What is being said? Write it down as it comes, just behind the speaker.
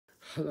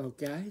Hello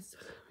guys,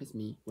 it's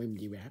me,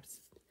 WilliamD Raps.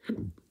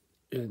 And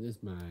this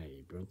is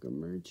my broker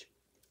merch.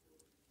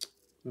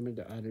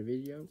 Remember the other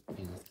video?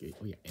 And it's good.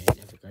 Oh yeah, and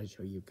I forgot to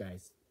show you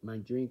guys my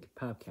drink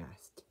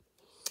podcast.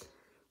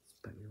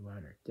 Sparkling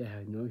water. They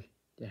have no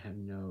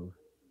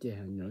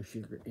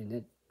sugar in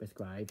it.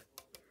 Prescribed.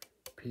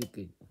 Pretty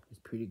good. It's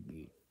pretty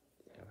good.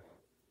 So,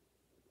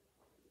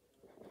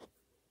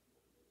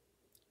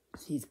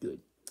 see, it's good.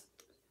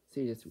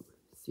 See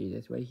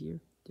this right here?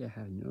 They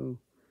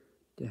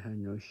have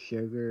no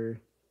sugar.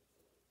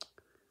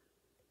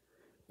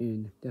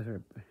 And they have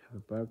a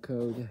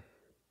barcode.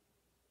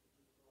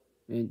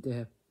 And they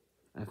have,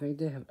 I think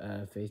they have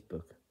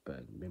Facebook,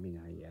 but maybe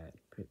not yet.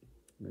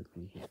 Look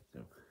in here. So,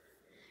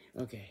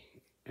 okay,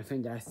 I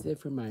think that's it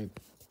for my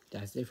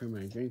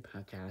drink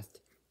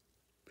podcast.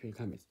 Pretty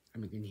comments.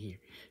 I'm in here.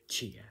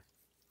 Chia.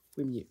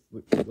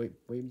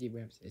 WilliamD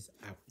Webs is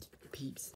out. Peeps.